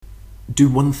Do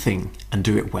one thing and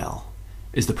do it well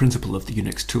is the principle of the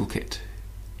Unix toolkit.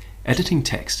 Editing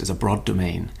text is a broad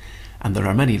domain, and there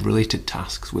are many related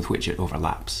tasks with which it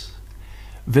overlaps.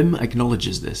 Vim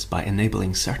acknowledges this by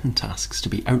enabling certain tasks to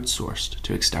be outsourced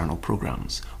to external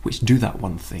programs, which do that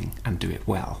one thing and do it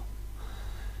well.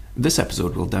 This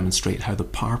episode will demonstrate how the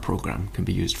par program can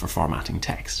be used for formatting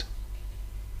text.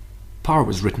 Par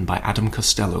was written by Adam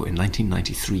Costello in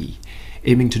 1993,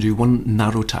 aiming to do one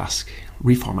narrow task: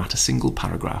 reformat a single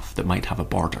paragraph that might have a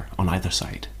border on either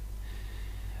side.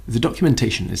 The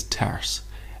documentation is terse,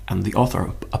 and the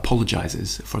author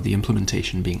apologizes for the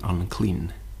implementation being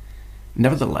unclean.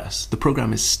 Nevertheless, the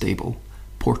program is stable,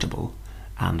 portable,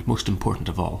 and, most important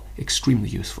of all, extremely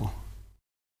useful.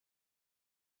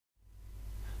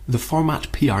 The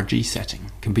format PRG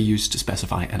setting can be used to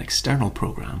specify an external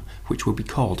program which will be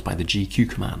called by the GQ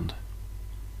command.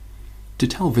 To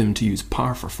tell Vim to use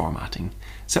par for formatting,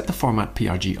 set the format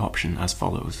PRG option as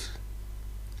follows.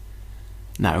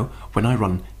 Now, when I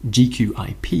run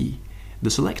gqip,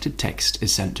 the selected text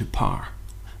is sent to par,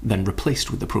 then replaced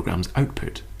with the program's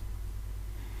output.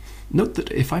 Note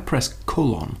that if I press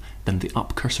colon, then the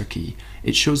up cursor key,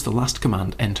 it shows the last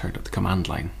command entered at the command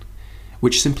line,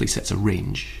 which simply sets a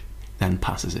range, then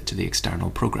passes it to the external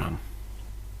program.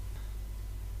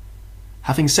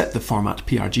 Having set the format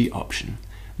PRG option,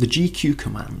 the GQ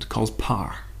command calls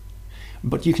par,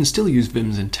 but you can still use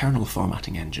Vim's internal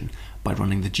formatting engine by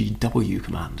running the GW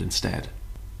command instead.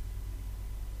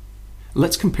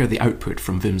 Let's compare the output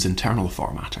from Vim's internal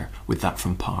formatter with that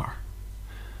from par.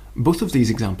 Both of these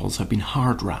examples have been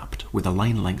hard wrapped with a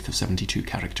line length of 72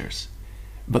 characters,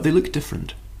 but they look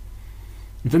different.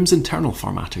 Vim's internal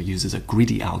formatter uses a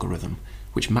greedy algorithm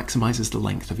which maximizes the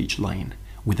length of each line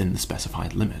within the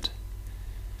specified limit.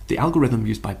 The algorithm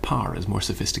used by par is more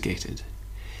sophisticated.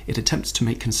 It attempts to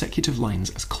make consecutive lines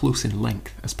as close in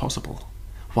length as possible,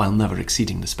 while never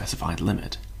exceeding the specified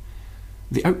limit.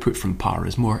 The output from par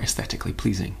is more aesthetically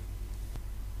pleasing.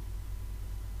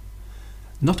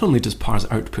 Not only does par's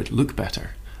output look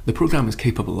better, the program is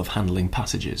capable of handling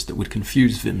passages that would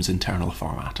confuse Vim's internal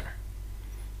formatter.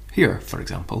 Here, for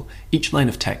example, each line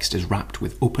of text is wrapped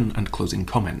with open and closing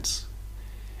comments.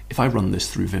 If I run this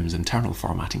through Vim's internal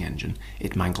formatting engine,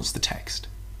 it mangles the text.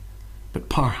 But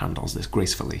par handles this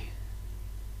gracefully.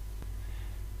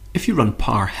 If you run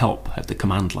par help at the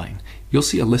command line, you'll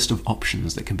see a list of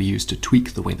options that can be used to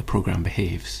tweak the way the program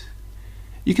behaves.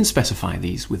 You can specify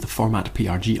these with the format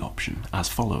PRG option as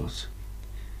follows.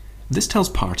 This tells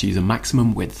par to use a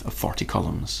maximum width of 40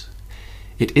 columns.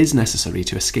 It is necessary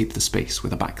to escape the space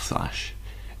with a backslash,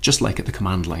 just like at the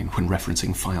command line when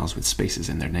referencing files with spaces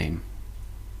in their name.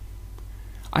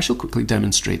 I shall quickly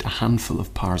demonstrate a handful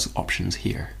of par's options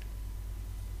here.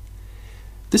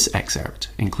 This excerpt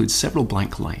includes several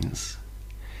blank lines.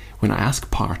 When I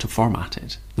ask par to format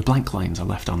it, the blank lines are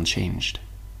left unchanged.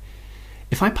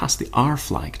 If I pass the R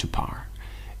flag to par,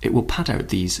 it will pad out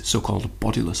these so-called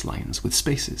bodiless lines with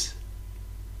spaces.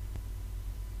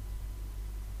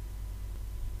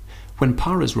 When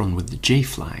par is run with the J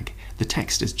flag, the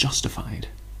text is justified.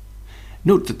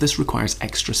 Note that this requires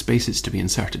extra spaces to be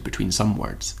inserted between some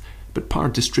words, but par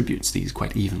distributes these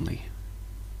quite evenly.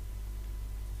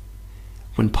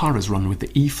 When par is run with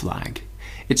the E flag,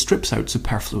 it strips out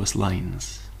superfluous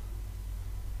lines.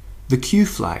 The Q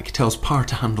flag tells par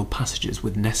to handle passages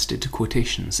with nested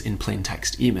quotations in plain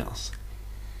text emails.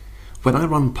 When I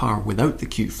run par without the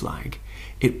Q flag,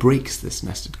 it breaks this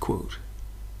nested quote.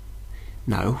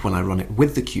 Now, when I run it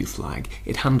with the Q flag,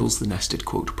 it handles the nested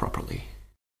quote properly.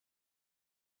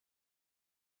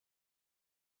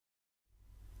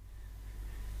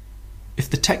 If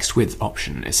the text width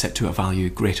option is set to a value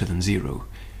greater than 0,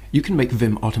 you can make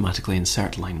Vim automatically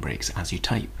insert line breaks as you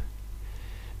type.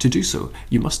 To do so,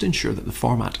 you must ensure that the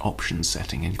format options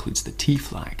setting includes the T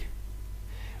flag.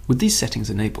 With these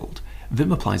settings enabled,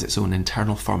 Vim applies its own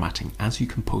internal formatting as you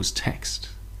compose text.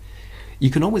 You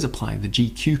can always apply the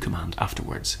GQ command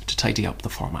afterwards to tidy up the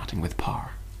formatting with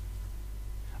par.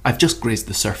 I've just grazed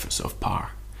the surface of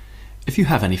par. If you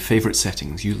have any favourite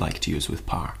settings you like to use with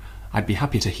par, I'd be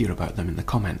happy to hear about them in the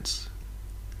comments.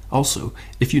 Also,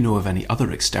 if you know of any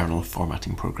other external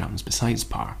formatting programs besides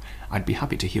par, I'd be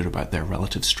happy to hear about their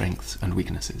relative strengths and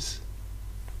weaknesses.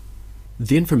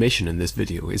 The information in this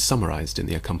video is summarised in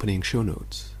the accompanying show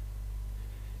notes.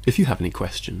 If you have any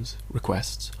questions,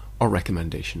 requests, or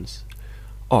recommendations,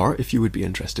 or if you would be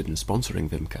interested in sponsoring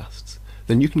Vimcasts,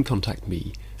 then you can contact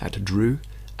me at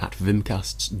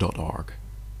drew@vimcasts.org.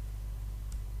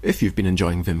 If you've been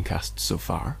enjoying Vimcasts so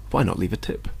far, why not leave a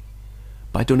tip?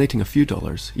 By donating a few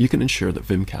dollars, you can ensure that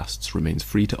Vimcasts remains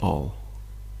free to all.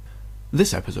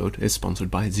 This episode is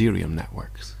sponsored by Xerium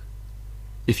Networks.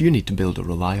 If you need to build a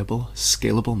reliable,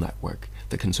 scalable network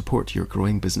that can support your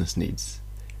growing business needs,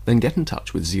 then get in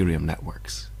touch with Xerium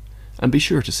Networks, and be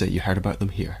sure to say you heard about them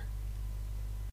here.